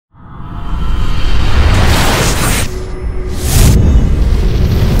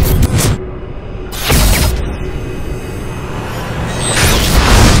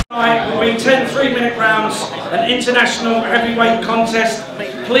3-minute rounds, an international heavyweight contest.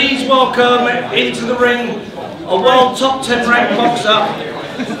 Please welcome into the ring a world top 10 ranked boxer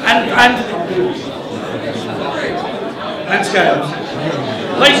and scales.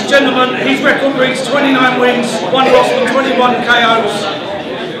 Ladies and gentlemen, his record reads 29 wins, 1 loss and 21 KOs.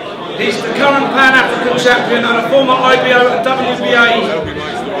 He's the current Pan-African champion and a former IBO and WBA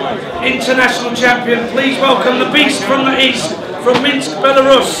international champion. Please welcome the beast from the east, from Minsk,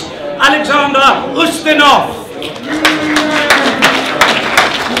 Belarus, Alexander USTINOV.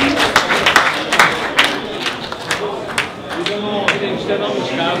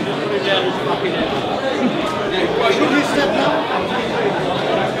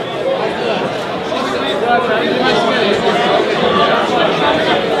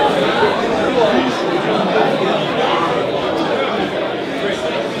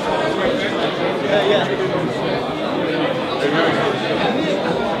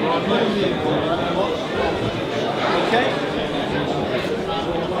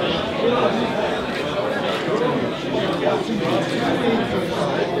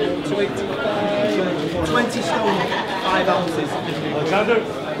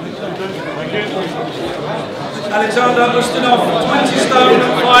 Alexander USTINOV, 20 stone,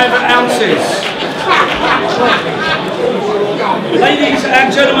 5 ounces. Ladies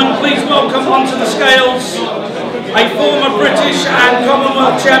and gentlemen, please welcome onto the scales a former British and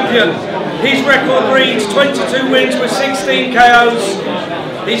Commonwealth champion. His record reads 22 wins with 16 KOs.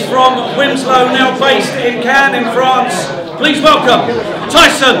 He's from Winslow, now based in Cannes in France. Please welcome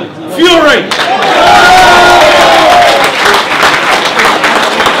TYSON Fury.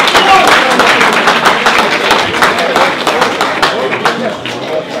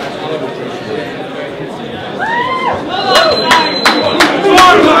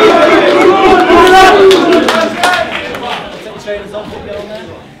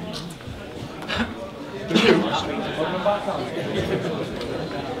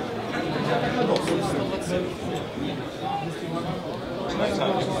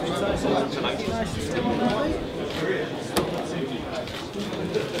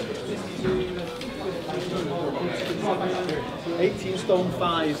 Stone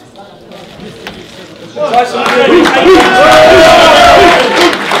 5.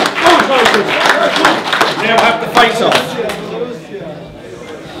 Now have the face off.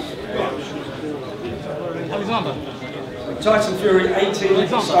 Alexander. Tyson Fury 18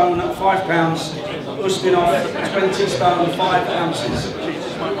 stone 5 pounds. USTINOV 20 stone 5 ounces.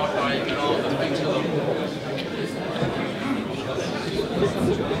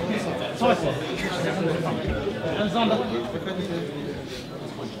 Tyson. Alexander.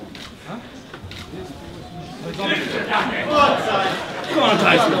 Come on,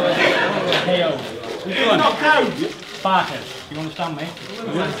 Tyson. KO. Spartans. You understand me?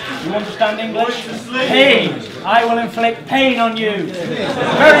 You understand English? Pain. I will inflict pain on you.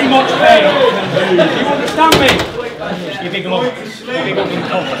 Very much pain. You understand me? You big lump. Big looking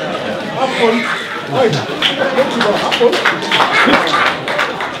cunt.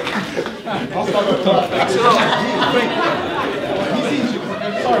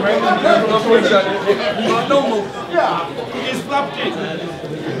 Sorry, mate. Normal. Yeah. He's flapped it.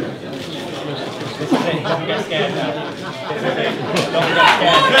 This is it. Don't get scared now. This is it. Don't get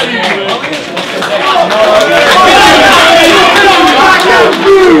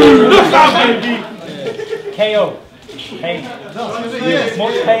scared. KO. Pain.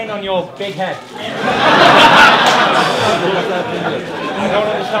 Much pain on your big head. I don't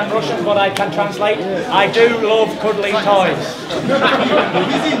understand Russian, but I can translate. I do love cuddling toys.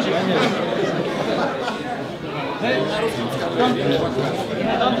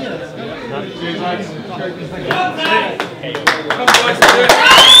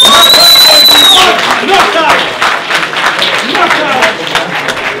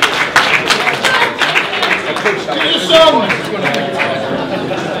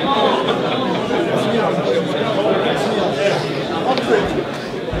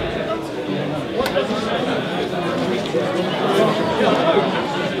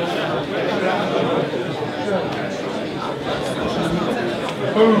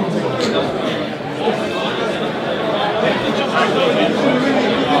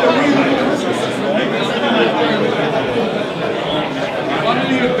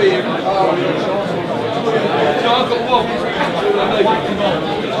 I